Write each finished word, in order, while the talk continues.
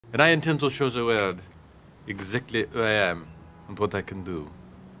And I intend to show the world exactly who I am and what I can do.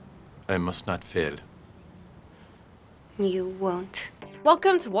 I must not fail. You won't.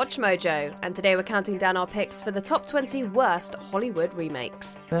 Welcome to WatchMojo, and today we're counting down our picks for the top 20 worst Hollywood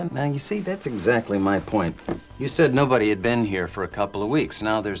remakes. Now, you see, that's exactly my point. You said nobody had been here for a couple of weeks.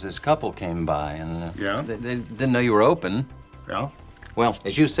 Now there's this couple came by, and Yeah? they didn't know you were open. Yeah? Well,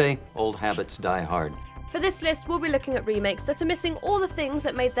 as you say, old habits die hard. For this list, we'll be looking at remakes that are missing all the things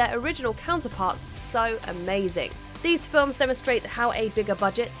that made their original counterparts so amazing. These films demonstrate how a bigger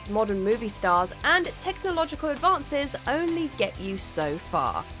budget, modern movie stars, and technological advances only get you so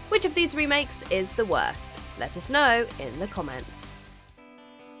far. Which of these remakes is the worst? Let us know in the comments.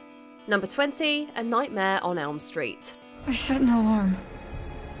 Number 20, A Nightmare on Elm Street. I set an alarm.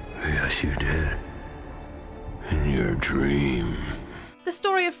 Yes, you did. In your dream. The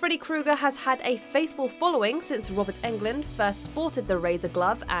story of Freddy Krueger has had a faithful following since Robert Englund first sported the razor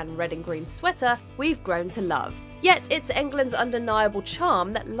glove and red and green sweater we've grown to love. Yet it's Englund's undeniable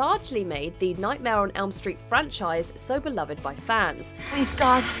charm that largely made the Nightmare on Elm Street franchise so beloved by fans. Please,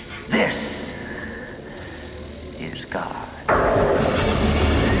 God. This is God.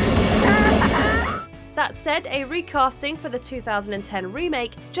 That said, a recasting for the 2010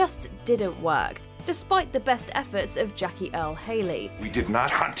 remake just didn't work, despite the best efforts of Jackie Earle Haley. We did not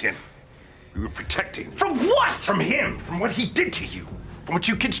hunt him. We were protecting. From what? From him. From what he did to you. From what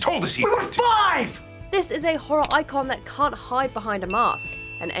you kids told us he did. We were 5! This is a horror icon that can't hide behind a mask,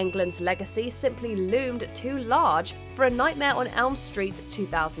 and Englund's legacy simply loomed too large for A Nightmare on Elm Street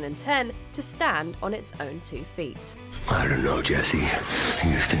 2010 to stand on its own 2 feet. I don't know, Jesse.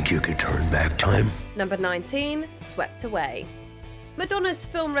 You think you could turn back time? Number 19, Swept Away. Madonna's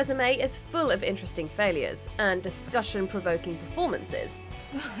film resume is full of interesting failures and discussion-provoking performances.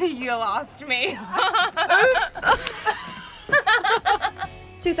 You lost me. Oops!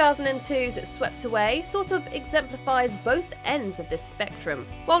 2002's Swept Away sort of exemplifies both ends of this spectrum,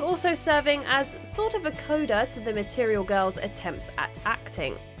 while also serving as sort of a coda to the Material Girl's attempts at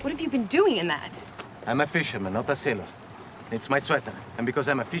acting. What have you been doing in that? I'm a fisherman, not a sailor. It's my sweater, and because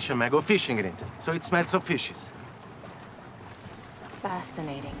I'm a fisherman, I go fishing in it, so it smells of fishes.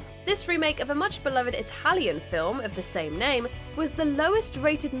 Fascinating. This remake of a much beloved Italian film of the same name was the lowest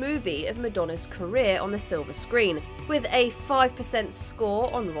rated movie of Madonna's career on the silver screen, with a 5%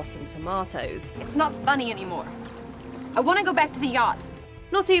 score on Rotten Tomatoes. It's not funny anymore. I want to go back to the yacht.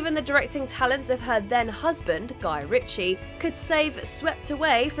 Not even the directing talents of her then husband, Guy Ritchie, could save Swept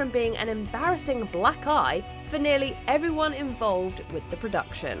Away from being an embarrassing black eye for nearly everyone involved with the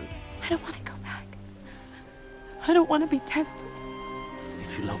production. I don't want to go back. I don't want to be tested.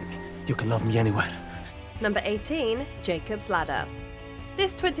 If you love me, you can love me anywhere. Number 18, Jacob's Ladder.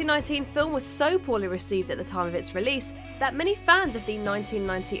 This 2019 film was so poorly received at the time of its release that many fans of the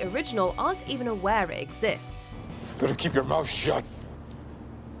 1990 original aren't even aware it exists. Better keep your mouth shut.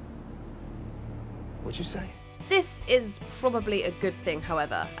 What'd you say? This is probably a good thing,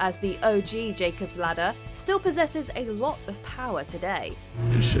 however, as the OG Jacob's Ladder still possesses a lot of power today.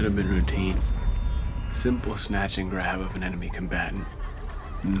 It should have been routine. Simple snatch and grab of an enemy combatant.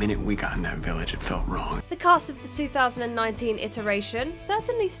 The minute we got in that village, it felt wrong. The cast of the 2019 iteration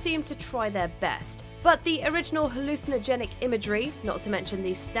certainly seemed to try their best, but the original hallucinogenic imagery, not to mention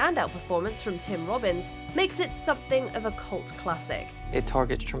the standout performance from Tim Robbins, makes it something of a cult classic. It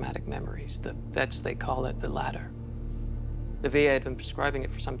targets traumatic memories. The vets, they call it the ladder. The VA had been prescribing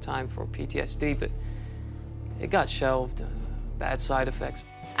it for some time for PTSD, but it got shelved. Bad side effects.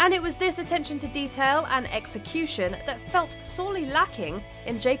 And it was this attention to detail and execution that felt sorely lacking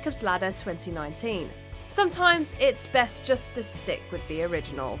in Jacob's Ladder 2019. Sometimes it's best just to stick with the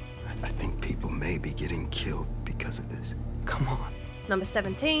original. I think people may be getting killed because of this. Come on. Number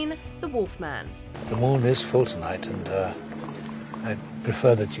 17, The Wolfman. The moon is full tonight, and I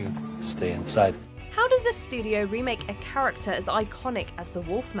prefer that you stay inside. How does a studio remake a character as iconic as the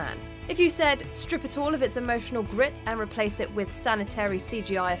Wolfman? If you said strip it all of its emotional grit and replace it with sanitary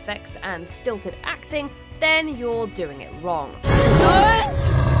CGI effects and stilted acting, then you're doing it wrong.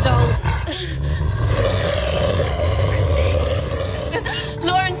 Don't!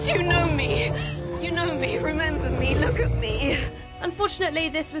 Lawrence, you know me. You know me. Remember me. Look at me. Unfortunately,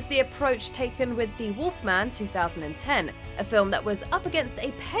 this was the approach taken with The Wolfman 2010, a film that was up against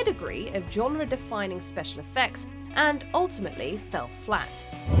a pedigree of genre-defining special effects and ultimately fell flat.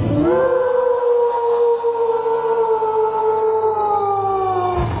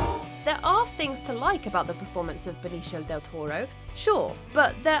 There are things to like about the performance of Benicio del Toro, sure,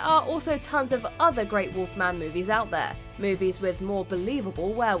 but there are also tons of other great Wolfman movies out there, movies with more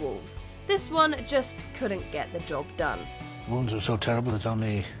believable werewolves. This one just couldn't get the job done. wounds were so terrible that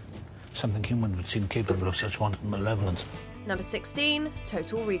only something human would seem capable of such wanton malevolence. Number 16,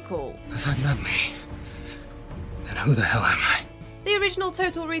 Total Recall. If I'm not me, then who the hell am I? The original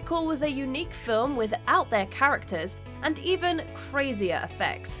Total Recall was a unique film with out-there characters and even crazier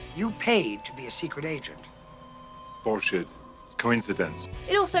effects. You paid to be a secret agent. Bullshit. It's coincidence.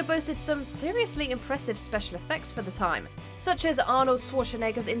 It also boasted some seriously impressive special effects for the time, such as Arnold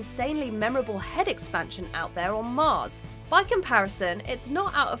Schwarzenegger's insanely memorable head expansion out there on Mars. By comparison, it's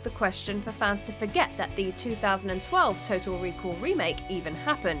not out of the question for fans to forget that the 2012 Total Recall remake even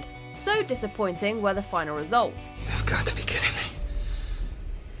happened. So disappointing were the final results. You've got to be kidding me.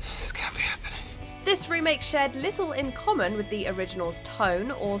 This can't be happening. This remake shared little in common with the original's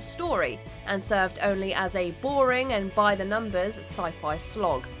tone or story, and served only as a boring and by-the-numbers sci-fi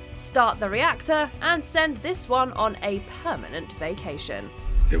slog. Start the reactor and send this one on a permanent vacation.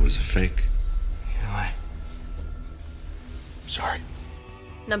 It was a fake. You know what? Sorry.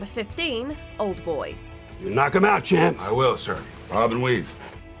 Number 15, Old Boy. You knock him out, champ. I will, sir. Bob and weave.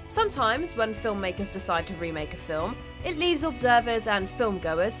 Sometimes, when filmmakers decide to remake a film, it leaves observers and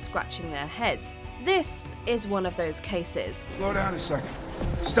filmgoers scratching their heads. This is one of those cases. Slow down a second.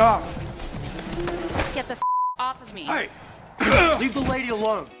 Stop. Get the off of me. Hey, leave the lady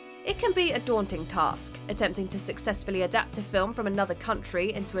alone. It can be a daunting task, attempting to successfully adapt a film from another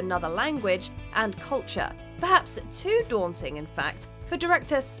country into another language and culture. Perhaps too daunting, in fact, for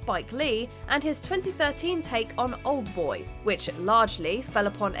director Spike Lee and his 2013 take on Old Boy, which largely fell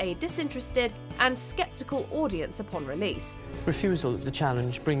upon a disinterested and skeptical audience upon release. Refusal of the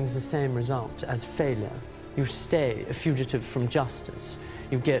challenge brings the same result as failure. You stay a fugitive from justice.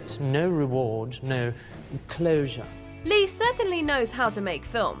 You get no reward, no closure. Lee certainly knows how to make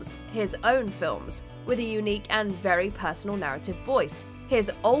films, his own films, with a unique and very personal narrative voice.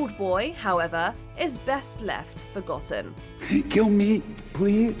 His Old Boy, however, is best left forgotten. Kill me,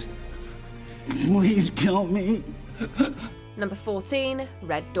 please. Please kill me. Number 14,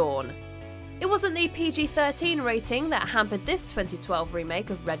 Red Dawn. It wasn't the PG-13 rating that hampered this 2012 remake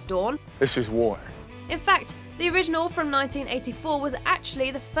of Red Dawn. This is war. In fact, the original from 1984 was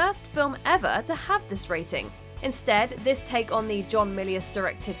actually the first film ever to have this rating. Instead, this take on the John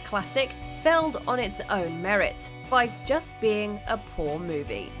Milius-directed classic failed on its own merit, by just being a poor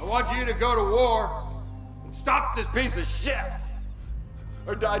movie. I want you to go to war and stop this piece of shit.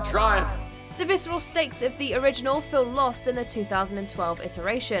 Or die trying. The visceral stakes of the original feel lost in the 2012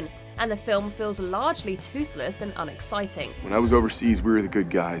 iteration, and the film feels largely toothless and unexciting. When I was overseas, we were the good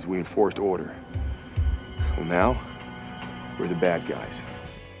guys. We enforced order. Well, now, we're the bad guys.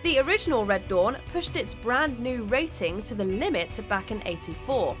 The original Red Dawn pushed its brand new rating to the limit back in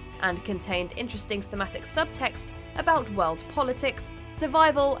 '84 and contained interesting thematic subtext about world politics,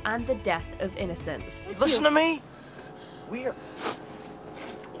 survival, and the death of innocence. Listen to me. We're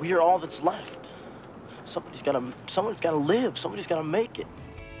all that's left. Somebody's gotta live. Somebody's gotta make it.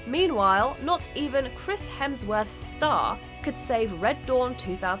 Meanwhile, not even Chris Hemsworth's star could save Red Dawn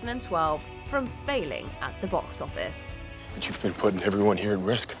 2012 from failing at the box office. But you've been putting everyone here at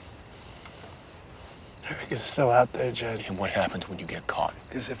risk. Eric is still out there, Jed. And what happens when you get caught?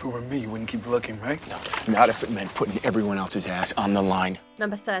 Because if it were me, you wouldn't keep looking, right? No, not if it meant putting everyone else's ass on the line.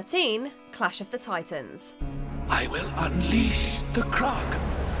 Number 13, Clash of the Titans. I will unleash the Kraken.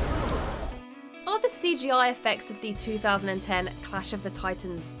 Are the CGI effects of the 2010 Clash of the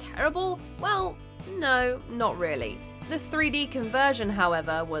Titans terrible? Well, no, not really. The 3D conversion,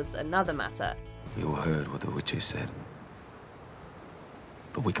 however, was another matter. We all heard what the witches said,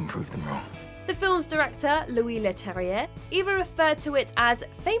 but we can prove them wrong. The film's director, Louis Leterrier, even referred to it as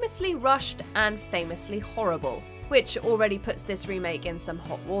famously rushed and famously horrible, which already puts this remake in some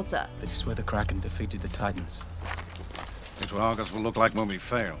hot water. This is where the Kraken defeated the Titans. It's what August will look like when we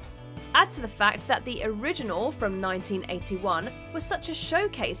fail. Add to the fact that the original from 1981 was such a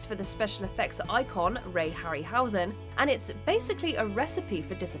showcase for the special effects icon Ray Harryhausen, and it's basically a recipe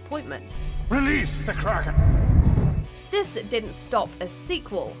for disappointment. Release the Kraken! This didn't stop a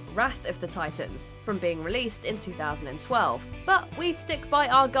sequel, Wrath of the Titans, from being released in 2012, but we stick by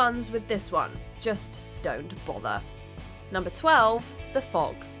our guns with this one. Just don't bother. Number 12, The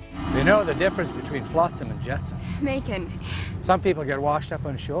Fog. You know the difference between flotsam and jetsam. Macon. Some people get washed up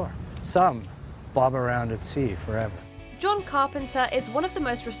on shore. Some bob around at sea forever. John Carpenter is one of the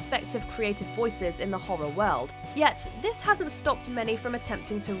most respected creative voices in the horror world, yet this hasn't stopped many from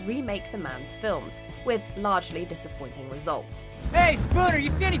attempting to remake the man's films, with largely disappointing results. Hey, Spooner,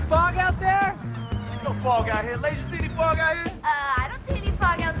 you see any fog out there? No fog out here. Ladies, see any fog out here? I don't see any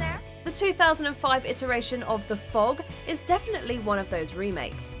fog out there. The 2005 iteration of The Fog is definitely one of those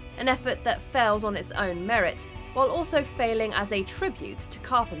remakes, an effort that fails on its own merit, while also failing as a tribute to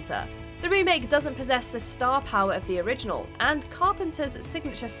Carpenter. The remake doesn't possess the star power of the original, and Carpenter's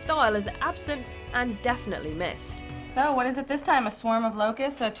signature style is absent and definitely missed. So, what is it this time? A swarm of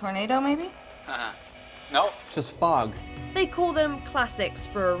locusts? A tornado, maybe? No. Just fog. They call them classics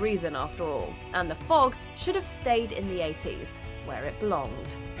for a reason, after all, and the fog should have stayed in the 80s, where it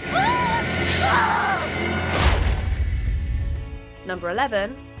belonged. Number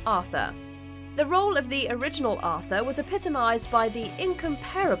 11, Arthur. The role of the original Arthur was epitomised by the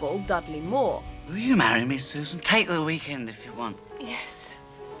incomparable Dudley Moore. Will you marry me, Susan? Take the weekend if you want. Yes.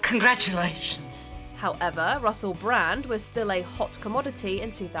 Congratulations. However, Russell Brand was still a hot commodity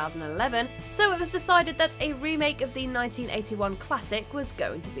in 2011, so it was decided that a remake of the 1981 classic was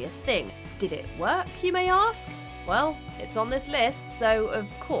going to be a thing. Did it work, you may ask? Well, it's on this list, so of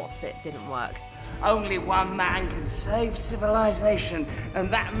course it didn't work. Only one man can save civilization, and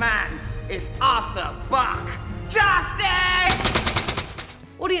that man is Arthur Buck. Justice!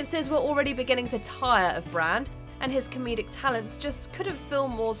 Audiences were already beginning to tire of Brand, and his comedic talents just couldn't fill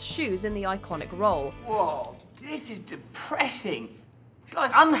Moore's shoes in the iconic role. Whoa, this is depressing. It's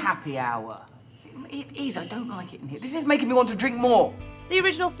like Unhappy Hour. It is, I don't like it in here. This is making me want to drink more. The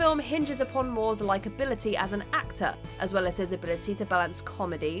original film hinges upon Moore's likability as an actor, as well as his ability to balance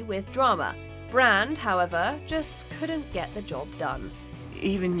comedy with drama. Brand, however, just couldn't get the job done.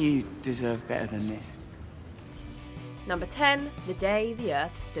 Even you deserve better than this. Number 10, The Day the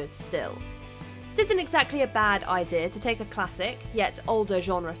Earth Stood Still. It isn't exactly a bad idea to take a classic, yet older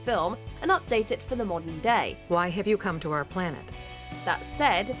genre film and update it for the modern day. Why have you come to our planet? That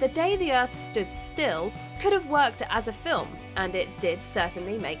said, The Day the Earth Stood Still could have worked as a film, and it did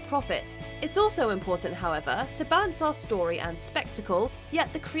certainly make profit. It's also important, however, to balance our story and spectacle,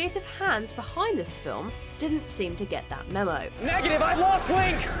 yet the creative hands behind this film didn't seem to get that memo. Negative, I've lost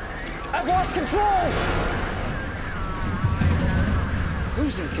link! I've lost control!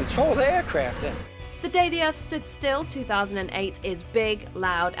 Who's in control of the aircraft then? The Day the Earth Stood Still 2008 is big,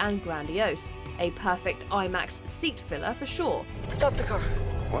 loud, and grandiose. A perfect IMAX seat filler for sure. Stop the car.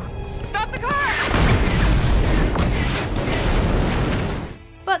 What? Stop the car!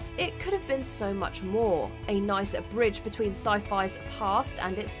 But it could have been so much more. A nice bridge between sci-fi's past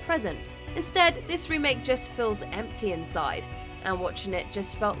and its present. Instead, this remake just feels empty inside, and watching it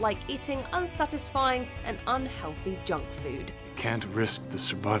just felt like eating unsatisfying and unhealthy junk food. Can't risk the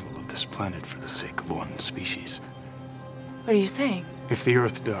survival of this planet for the sake of one species. What are you saying? If the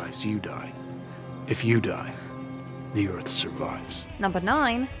Earth dies, you die. If you die, the Earth survives. Number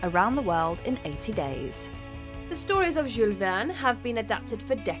 9, Around the World in 80 Days. The stories of Jules Verne have been adapted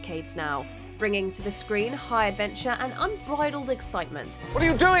for decades now, bringing to the screen high adventure and unbridled excitement. What are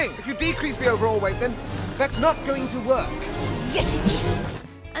you doing? If you decrease the overall weight, then that's not going to work. Yes, it is.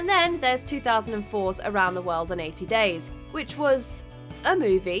 And then there's 2004's Around the World in 80 Days, which was a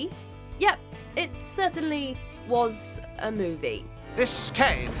movie. Yep, it certainly was a movie. This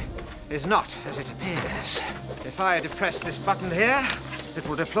cane is not as it appears. If I depress this button here, it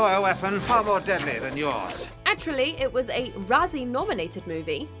will deploy a weapon far more deadly than yours. Actually, it was a Razzie-nominated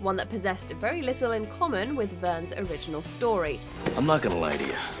movie, one that possessed very little in common with Verne's original story. I'm not gonna lie to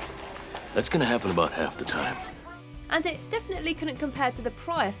you. That's gonna happen about half the time. And it definitely couldn't compare to the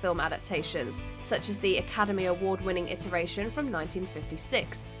prior film adaptations, such as the Academy Award-winning iteration from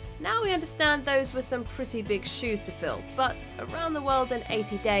 1956. Now we understand those were some pretty big shoes to fill, but Around the World in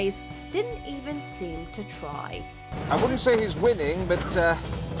 80 Days didn't even seem to try. I wouldn't say he's winning, but I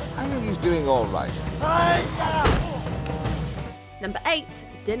think he's doing all right. Number 8,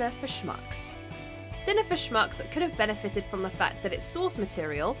 Dinner for Schmucks. Dinner for Schmucks could have benefited from the fact that its source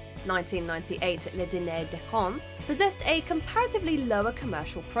material, 1998 Le Dîner de Con, possessed a comparatively lower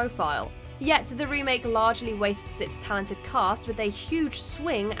commercial profile. Yet the remake largely wastes its talented cast with a huge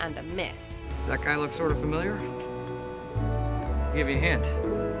swing and a miss. Does that guy look sort of familiar? I'll give you a hint.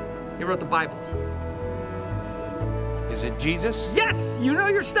 He wrote the Bible. Is it Jesus? Yes! You know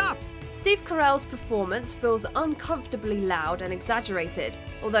your stuff! Steve Carell's performance feels uncomfortably loud and exaggerated,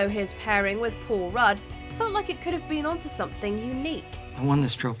 although his pairing with Paul Rudd felt like it could have been onto something unique. I won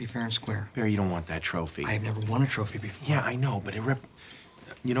this trophy fair and square. Barry, you don't want that trophy. I have never won a trophy before. Yeah, I know, but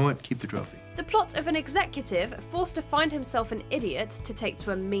you know what? Keep the trophy. The plot of an executive forced to find himself an idiot to take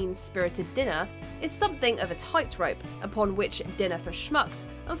to a mean-spirited dinner is something of a tightrope, upon which Dinner for Schmucks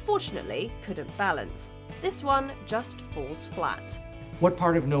unfortunately couldn't balance. This one just falls flat. What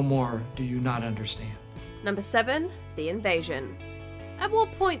part of No More do you not understand? Number 7, The Invasion. At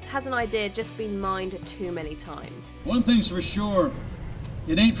what point has an idea just been mined too many times? One thing's for sure,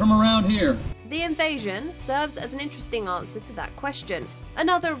 it ain't from around here. The Invasion serves as an interesting answer to that question.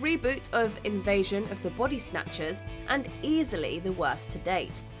 Another reboot of Invasion of the Body Snatchers, and easily the worst to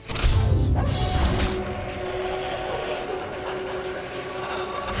date.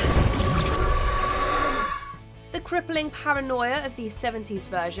 The crippling paranoia of the 70s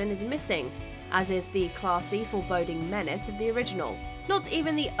version is missing, as is the classy, foreboding menace of the original. Not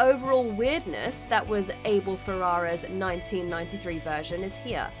even the overall weirdness that was Abel Ferrara's 1993 version is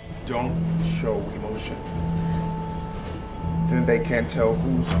here. Don't show emotion. Then they can't tell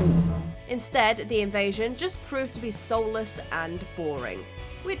who's who. Instead, The Invasion just proved to be soulless and boring.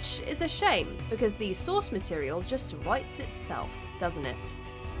 Which is a shame, because the source material just writes itself, doesn't it?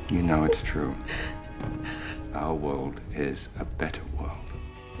 You know it's true. Our world is a better world.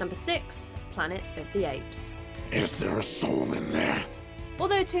 Number 6, Planet of the Apes. Is there a soul in there?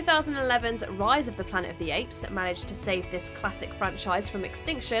 Although 2011's Rise of the Planet of the Apes managed to save this classic franchise from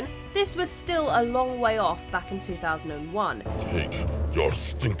extinction, this was still a long way off back in 2001. Take your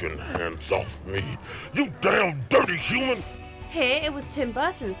stinking hands off me, you damn dirty human! Here it was Tim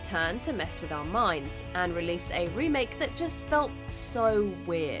Burton's turn to mess with our minds and release a remake that just felt so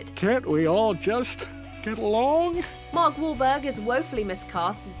weird. Can't we all just get along? Mark Wahlberg is woefully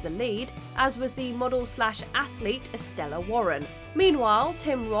miscast as the lead, as was the model/athlete Estella Warren. Meanwhile,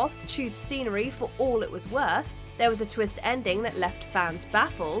 Tim Roth chewed scenery for all it was worth, there was a twist ending that left fans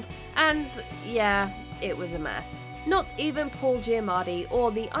baffled, and yeah, it was a mess. Not even Paul Giamatti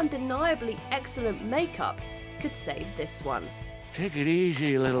or the undeniably excellent makeup could save this one. Take it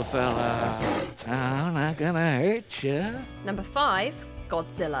easy, little fella. I'm not gonna hurt you. Number 5,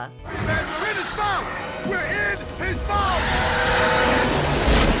 Godzilla. We're in his mouth! We're in his mouth!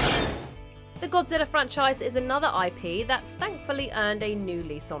 The Godzilla franchise is another IP that's thankfully earned a new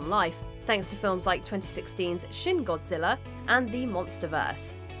lease on life, thanks to films like 2016's Shin Godzilla and the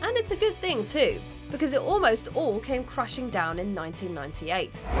Monsterverse. And it's a good thing too, because it almost all came crashing down in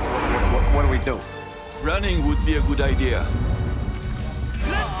 1998. What do we do? Running would be a good idea.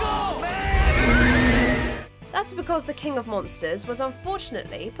 Let's go, man! That's because the King of Monsters was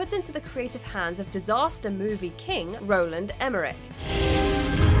unfortunately put into the creative hands of disaster movie king Roland Emmerich.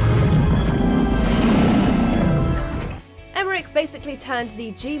 Emmerich basically turned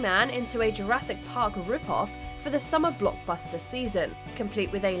the G-Man into a Jurassic Park ripoff for the summer blockbuster season,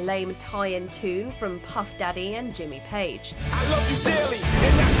 complete with a lame tie-in tune from Puff Daddy and Jimmy Page. I love you dearly,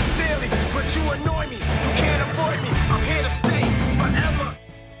 and that's sincerely, but you annoy me, you can't avoid me, I'm here to stay forever.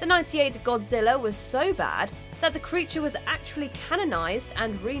 The 98 Godzilla was so bad that the creature was actually canonized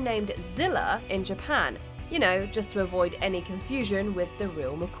and renamed Zilla in Japan, you know, just to avoid any confusion with the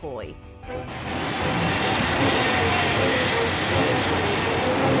real McCoy.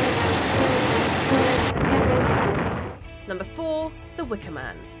 Number 4, The Wicker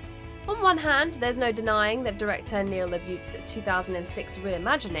Man. On one hand, there's no denying that director Neil LaBute's 2006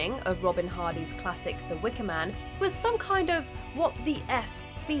 reimagining of Robin Hardy's classic The Wicker Man was some kind of what the F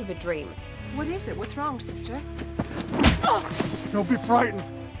fever dream. What is it? What's wrong, sister? Don't be frightened.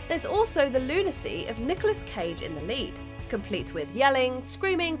 There's also the lunacy of Nicolas Cage in the lead, complete with yelling,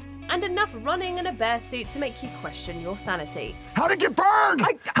 screaming, and enough running in a bear suit to make you question your sanity. How'd it get burned?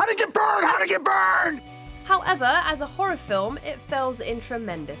 How'd it get burned? How'd it get burned? However, as a horror film, it fails in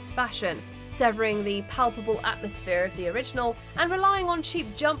tremendous fashion, severing the palpable atmosphere of the original and relying on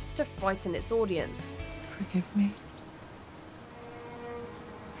cheap jumps to frighten its audience. Forgive me.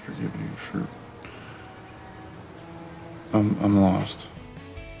 Forgive you for... I'm lost.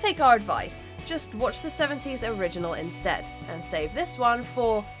 Take our advice, just watch the 70s original instead, and save this one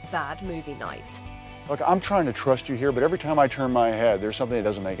for bad movie night. Look, I'm trying to trust you here, but every time I turn my head, there's something that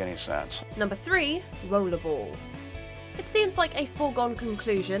doesn't make any sense. Number 3, Rollerball. It seems like a foregone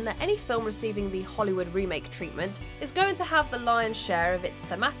conclusion that any film receiving the Hollywood remake treatment is going to have the lion's share of its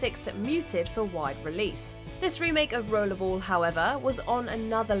thematics muted for wide release. This remake of Rollerball, however, was on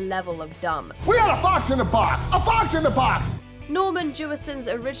another level of dumb. We got a fox in the box! A fox in the box! Norman Jewison's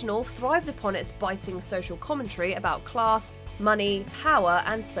original thrived upon its biting social commentary about class, money, power,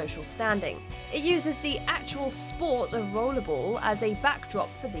 and social standing. It uses the actual sport of rollerball as a backdrop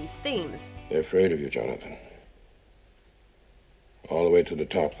for these themes. They're afraid of you, Jonathan. All the way to the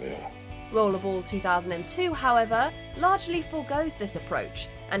top they are. Rollerball 2002, however, largely forgoes this approach,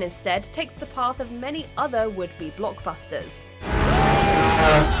 and instead takes the path of many other would-be blockbusters.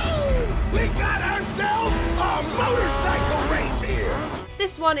 We got ourselves a motorcycle race here!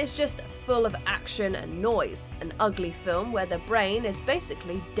 This one is just full of action and noise, an ugly film where the brain is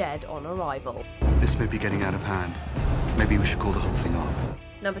basically dead on arrival. This may be getting out of hand. Maybe we should call the whole thing off.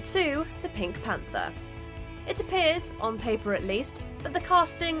 Number 2, The Pink Panther. It appears, on paper at least, that the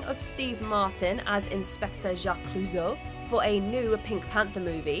casting of Steve Martin as Inspector Jacques Clouseau for a new Pink Panther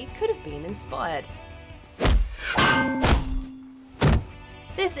movie could have been inspired.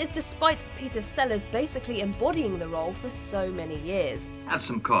 This is despite Peter Sellers basically embodying the role for so many years. Have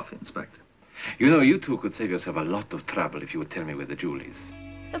some coffee, Inspector. You know, you two could save yourself a lot of trouble if you would tell me where the jewel is.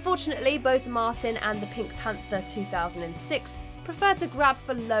 Unfortunately, both Martin and the Pink Panther 2006 prefer to grab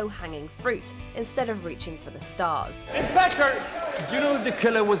for low-hanging fruit instead of reaching for the stars. Inspector, do you know if the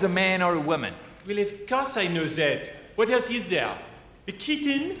killer was a man or a woman? Well, of course I know that. What else is there? A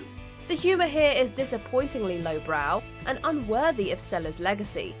kitten? The humour here is disappointingly lowbrow and unworthy of Sellers'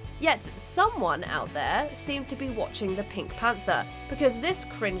 legacy. Yet someone out there seemed to be watching the Pink Panther, because this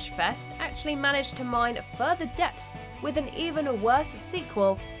cringe fest actually managed to mine further depths with an even worse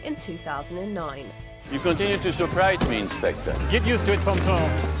sequel in 2009. You continue to surprise me, Inspector. Get used to it,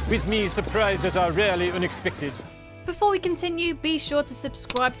 Ponton. With me, surprises are rarely unexpected. Before we continue, be sure to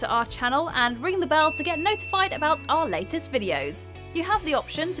subscribe to our channel and ring the bell to get notified about our latest videos. You have the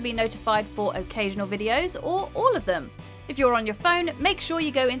option to be notified for occasional videos or all of them. If you're on your phone, make sure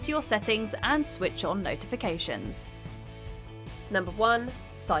you go into your settings and switch on notifications. Number 1.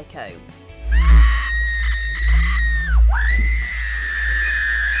 Psycho.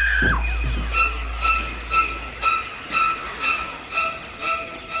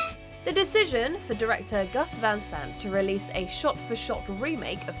 The decision for director Gus Van Sant to release a shot-for-shot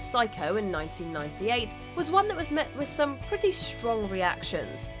remake of Psycho in 1998 was one that was met with some pretty strong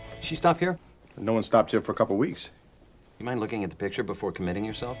reactions. She stop here? No one stopped here for a couple weeks. You mind looking at the picture before committing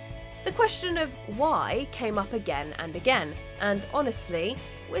yourself? The question of why came up again and again, and honestly,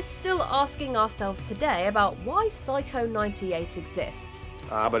 we're still asking ourselves today about why Psycho 98 exists.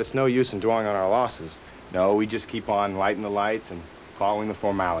 But it's no use in dwelling on our losses. No, we just keep on lighting the lights and following the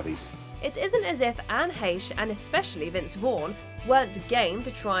formalities. It isn't as if Anne Heche and especially Vince Vaughn weren't game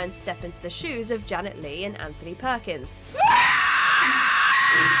to try and step into the shoes of Janet Leigh and Anthony Perkins.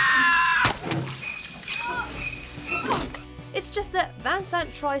 It's just that Van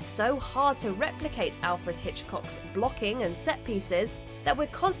Sant tries so hard to replicate Alfred Hitchcock's blocking and set pieces that we're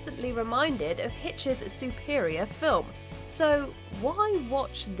constantly reminded of Hitch's superior film. So why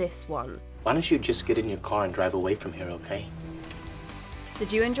watch this one? Why don't you just get in your car and drive away from here, okay?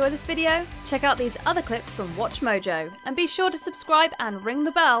 Did you enjoy this video? Check out these other clips from WatchMojo and be sure to subscribe and ring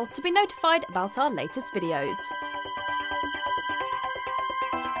the bell to be notified about our latest videos.